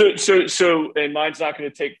 Yep. So, and mine's not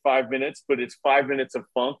going to take 5 minutes, but it's 5 minutes of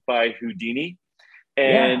funk by Houdini.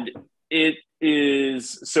 And it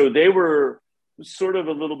is, so they were sort of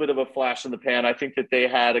a little bit of a flash in the pan. I think that they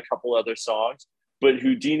had a couple other songs, but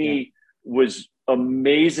Houdini was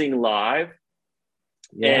amazing live.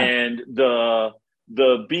 And the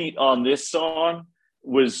beat on this song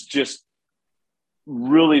was just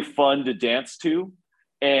really fun to dance to.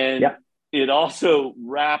 And it also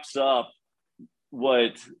wraps up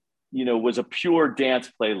what was a pure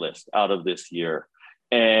dance playlist out of this year.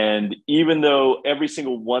 And even though every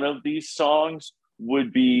single one of these songs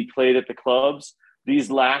would be played at the clubs,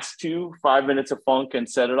 these last two, 5 Minutes of Funk and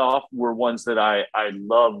Set It Off, were ones that I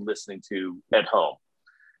love listening to at home.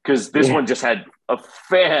 Because this one just had a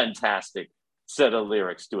fantastic set of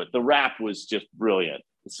lyrics to it. The rap was just brilliant.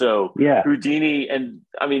 So Houdini, and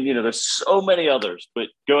I mean, there's so many others, but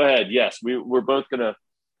go ahead. Yes, we're both going to.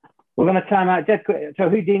 We're going to time out. So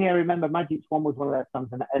Houdini, I remember Magic Swan was one of their songs,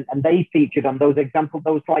 and they featured on those examples,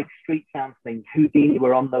 those like street sound things. Houdini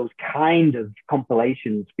were on those kind of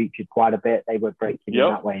compilations, featured quite a bit. They were breaking in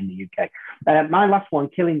that way in the UK. My last one,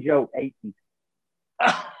 Killing Joke, 80s.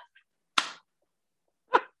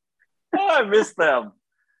 I miss them.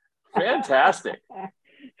 Fantastic.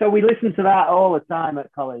 So we listened to that all the time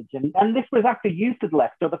at college. And this was after youth had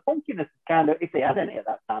left. So the funkiness kind of, if they had any at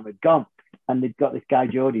that time, had gone. And they've got this guy,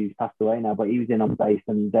 Geordie, who's passed away now, but he was in on bass.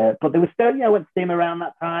 And but they were still, went to see him around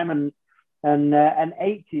that time. And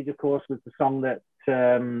 80s, of course, was the song that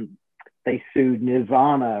they sued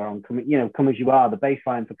Nirvana on, Come As You Are, the bass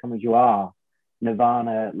line for Come As You Are.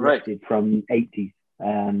 Nirvana lifted from 80s.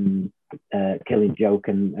 Killing Joke,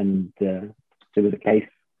 and there was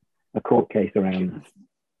a court case around.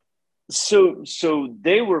 So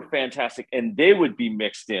they were fantastic, and they would be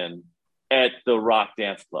mixed in at the rock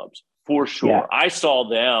dance clubs for sure. Yeah. I saw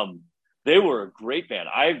them; they were a great band.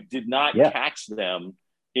 I did not catch them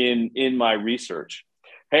in my research.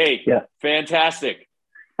 Hey, fantastic!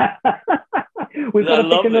 We've got to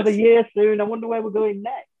pick another year soon. I wonder where we're going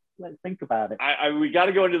next. Let's think about it. We got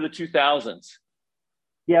to go into the 2000s.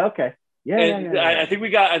 Yeah. Okay. Yeah. I think we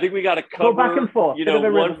got to cover. Go back and forth.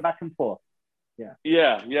 Back and forth.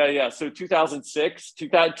 Yeah. So 2006,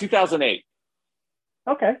 2008.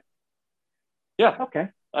 Okay. Yeah. Okay.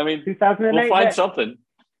 I mean, 2008. We'll find something.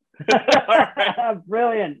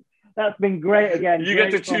 Brilliant. That's been great again. You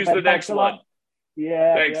get to choose the next one.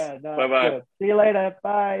 Yeah. Thanks. Yeah, no, bye. See you later.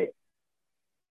 Bye.